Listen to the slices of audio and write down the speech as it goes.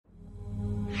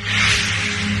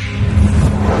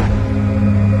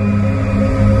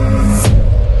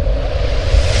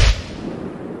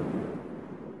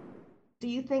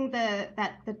think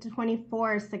that the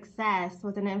 24 success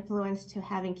was an influence to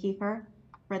having Kiefer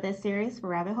for this series for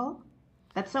Rabbit Hole?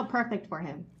 That's so perfect for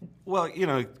him. Well,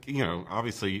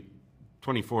 obviously,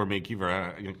 24 made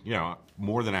Kiefer,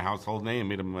 more than a household name,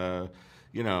 made him,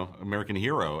 American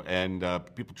hero, and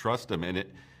people trust him, and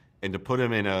to put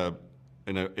him in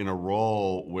a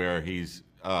role where he's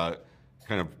kind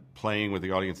of playing with the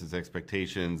audience's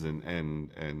expectations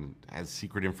and has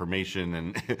secret information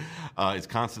and is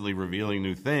constantly revealing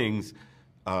new things,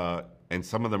 and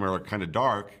some of them are kind of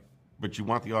dark, but you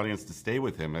want the audience to stay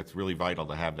with him. That's really vital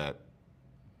to have that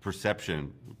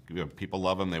perception. People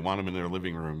love him. They want him in their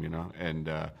living room, and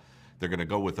they're going to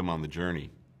go with him on the journey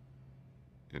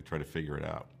and try to figure it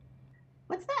out.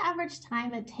 What's the average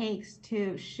time it takes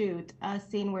to shoot a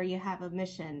scene where you have a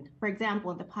mission? For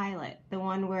example, in the pilot, the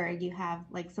one where you have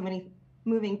like so many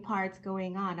moving parts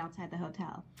going on outside the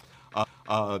hotel.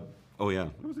 Oh yeah,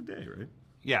 it was a day, right?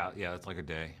 Yeah, it's like a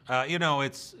day.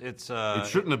 It's it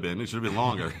shouldn't have been. It should have been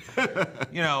longer.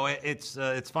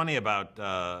 It's funny about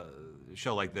a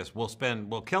show like this.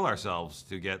 We'll kill ourselves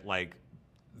to get like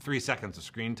 3 seconds of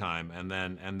screen time, and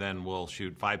then we'll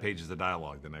shoot 5 pages of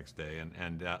dialogue the next day,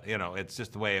 and it's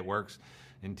just the way it works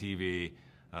in TV.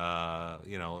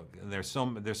 There's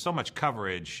so much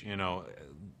coverage,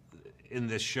 in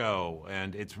this show,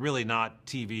 and it's really not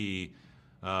TV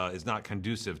is not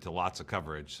conducive to lots of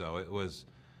coverage. So it was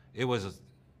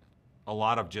a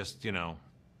lot of just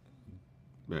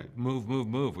Right.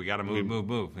 Move. We got to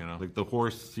move. Like the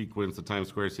horse sequence, the Times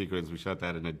Square sequence, we shot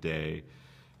that in a day.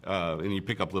 And you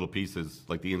pick up little pieces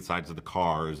like the insides of the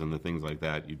cars and the things like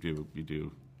that. You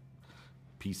do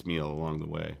piecemeal along the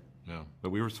way. Yeah. But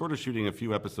we were sort of shooting a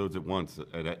few episodes at once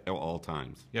at all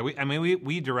times. Yeah.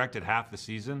 We directed half the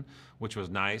season, which was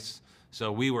nice.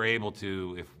 So we were able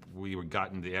to, if we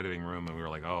got in the editing room and we were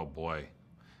like, oh boy,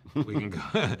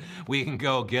 we can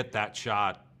go get that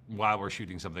shot while we're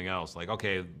shooting something else. Like,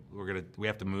 okay, we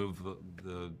have to move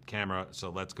the camera,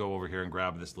 so let's go over here and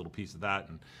grab this little piece of that.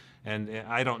 And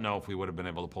I don't know if we would have been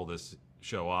able to pull this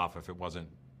show off if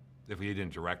we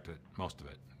didn't direct it, most of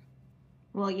it.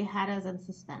 Well, you had us in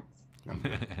suspense.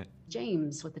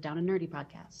 James with the Down and Nerdy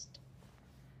podcast.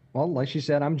 Well, like she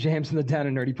said, I'm James from the Down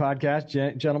and Nerdy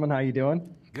podcast. Gentlemen, how you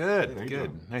doing? Good.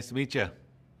 Nice to meet you.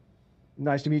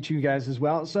 Nice to meet you guys as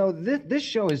well. So this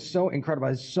show is so incredible.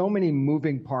 It has so many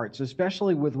moving parts,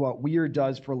 especially with what Weir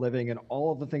does for a living and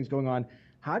all of the things going on.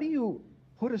 How do you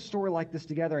put a story like this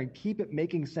together and keep it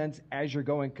making sense as you're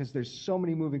going? Because there's so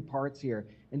many moving parts here,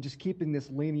 and just keeping this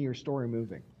linear story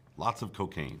moving. Lots of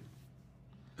cocaine.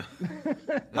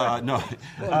 No,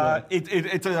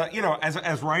 it's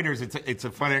as writers, it's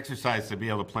a fun exercise to be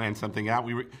able to plan something out.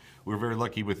 We were very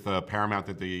lucky with Paramount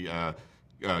that they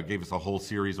gave us a whole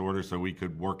series order, so we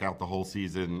could work out the whole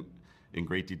season in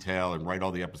great detail and write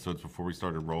all the episodes before we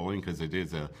started rolling, because it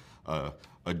is a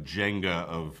Jenga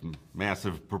of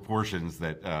massive proportions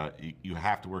that you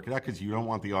have to work it out, because you don't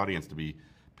want the audience to be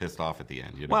pissed off at the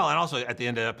end. Well, and also at the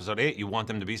end of episode 8, you want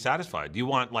them to be satisfied. You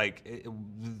want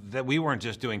that we weren't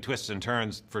just doing twists and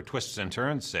turns for twists and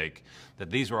turns' sake.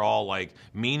 That these were all like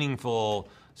meaningful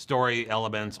story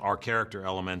elements, or character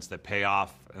elements that pay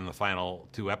off in the final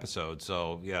 2 episodes.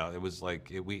 So yeah, it was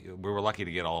like we were lucky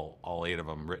to get all 8 of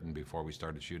them written before we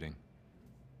started shooting.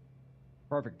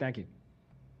 Perfect. Thank you.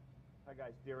 Hi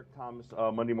guys, Derek Thomas,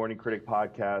 Monday Morning Critic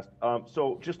podcast.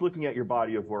 So just looking at your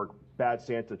body of work, Bad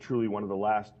Santa, truly one of the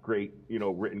last great,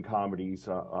 written comedies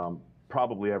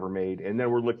probably ever made. And then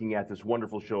we're looking at this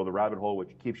wonderful show, The Rabbit Hole,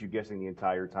 which keeps you guessing the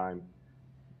entire time.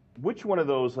 Which one of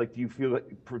those, do you feel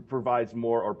that provides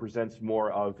more or presents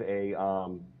more of a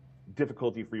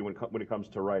difficulty for you when it comes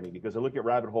to writing? Because I look at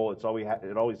Rabbit Hole, it's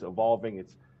always evolving.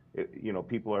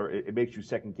 It makes you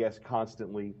second guess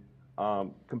constantly.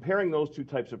 Comparing those 2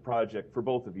 types of project for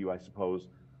both of you, I suppose,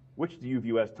 which do you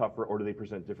view as tougher, or do they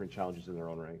present different challenges in their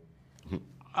own right?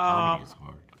 Comedy is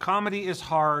hard. Comedy is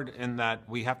hard in that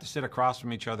we have to sit across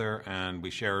from each other, and we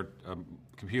share a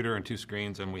computer and 2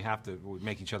 screens, and we have to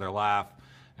make each other laugh,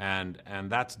 and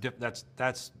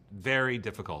that's very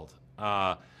difficult.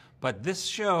 But this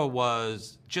show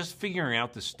was just figuring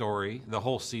out the story, the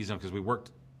whole season, because we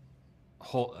worked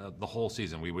the whole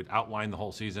season. We would outline the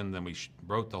whole season, then we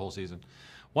wrote the whole season.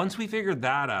 Once we figured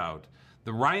that out,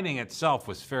 the writing itself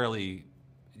was fairly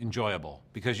enjoyable,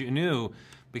 because you knew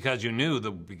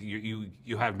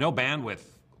you have no bandwidth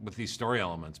with these story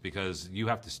elements, because you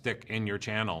have to stick in your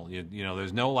channel.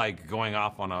 There's no going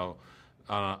off on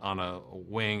a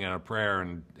wing and a prayer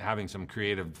and having some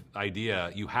creative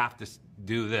idea. You have to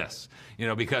do this,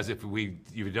 because if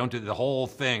you don't do the whole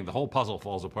thing, the whole puzzle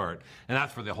falls apart, and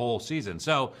that's for the whole season.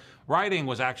 So writing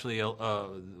was actually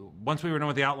once we were done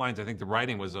with the outlines, I think the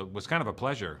writing was kind of a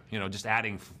pleasure, just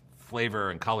adding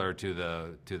flavor and color to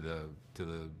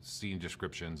the scene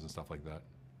descriptions and stuff like that.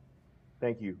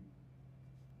 Thank you.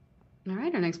 All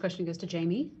right, our next question goes to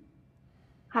Jamie.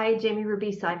 Hi, Jamie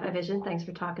Ruby, Sci-Fi Vision. Thanks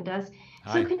for talking to us.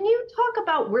 Hi. So can you talk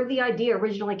about where the idea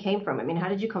originally came from? I mean, how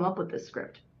did you come up with this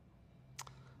script?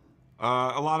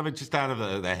 A lot of it just out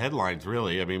of the headlines,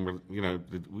 really. I mean,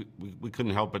 we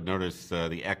couldn't help but notice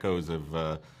the echoes of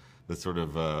the sort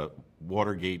of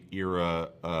Watergate era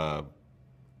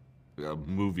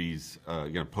movies,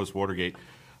 post-Watergate.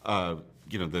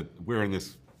 That we're in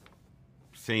this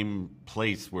same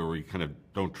place where we kind of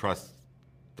don't trust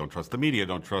the media,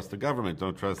 don't trust the government,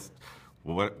 don't trust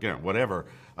whatever.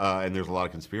 And there's a lot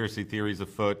of conspiracy theories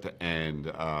afoot, and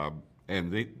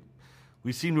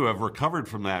we seem to have recovered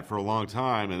from that for a long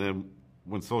time. And then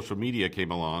when social media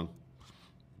came along,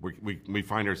 we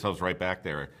find ourselves right back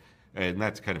there, and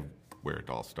that's kind of where it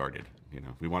all started.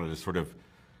 We wanted to sort of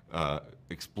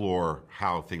explore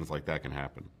how things like that can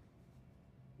happen.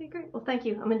 Okay, great. Well, thank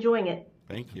you. I'm enjoying it.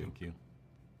 Thank you. Thank you.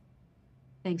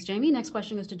 Thanks, Jamie. Next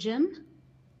question goes to Jim.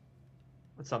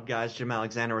 What's up, guys? Jim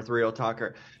Alexander with Real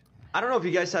Talker. I don't know if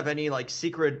you guys have any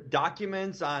secret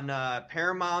documents on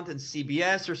Paramount and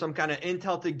CBS or some kind of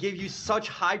intel to give you such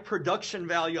high production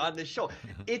value on this show.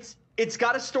 It's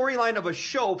got a storyline of a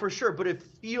show for sure, but it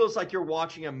feels like you're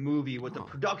watching a movie with the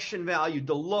production value,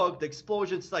 the look, the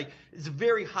explosions. It's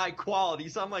very high quality.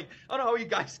 So I'm like, I don't know how you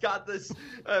guys got this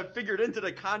figured into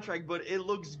the contract, but it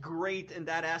looks great in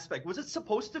that aspect. Was it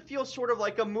supposed to feel sort of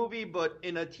like a movie, but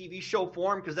in a TV show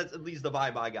form? Because that's at least the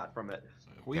vibe I got from it.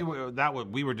 We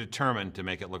were determined to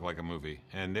make it look like a movie,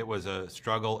 and it was a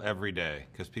struggle every day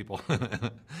because people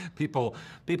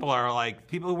are like,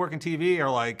 people who work in TV are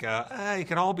like, it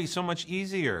could all be so much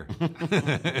easier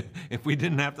if we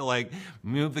didn't have to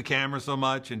move the camera so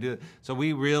much and do it. So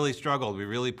we really struggled. We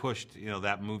really pushed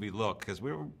that movie look because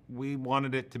we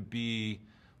wanted it to be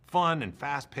fun and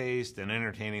fast paced and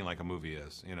entertaining like a movie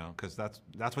is, because that's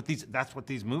what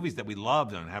these movies that we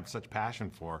loved and have such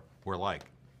passion for were like.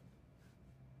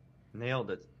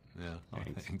 Nailed it. Yeah. Oh,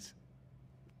 thanks.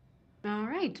 All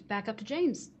right, back up to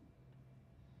James.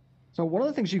 So one of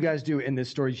the things you guys do in this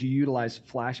story is you utilize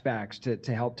flashbacks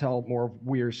to help tell more of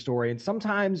Weir's story. And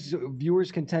sometimes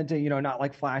viewers can tend to, not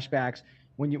like flashbacks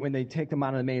when they take them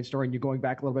out of the main story and you're going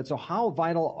back a little bit. So how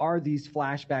vital are these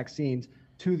flashback scenes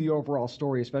to the overall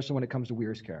story, especially when it comes to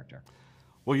Weir's character?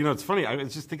 Well, it's funny. I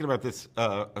was just thinking about this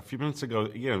a few minutes ago.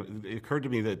 It occurred to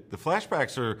me that the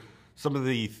flashbacks are some of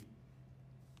the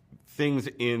things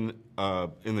in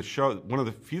the show. One of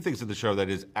the few things in the show that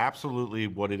is absolutely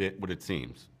what it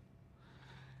seems.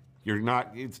 You're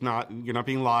not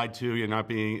being lied to.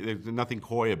 There's nothing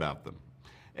coy about them,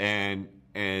 and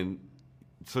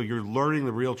so you're learning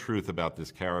the real truth about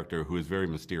this character who is very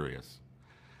mysterious.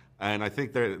 And I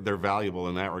think they're valuable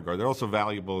in that regard. They're also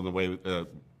valuable in the way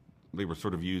they were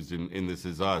sort of used in This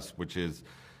Is Us, which is,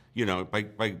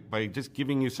 by just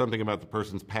giving you something about the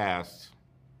person's past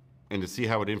and to see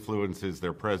how it influences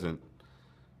their present.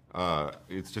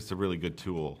 It's just a really good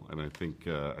tool, and I think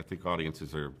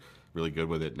audiences are really good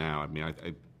with it now. I mean,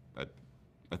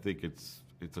 I think it's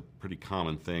a pretty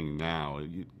common thing now.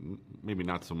 Maybe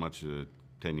not so much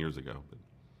 10 years ago. But.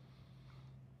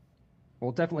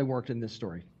 Well, it definitely worked in this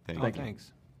story. Thank you.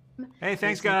 Thanks. Hey,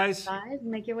 thanks, guys.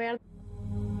 Make your way out.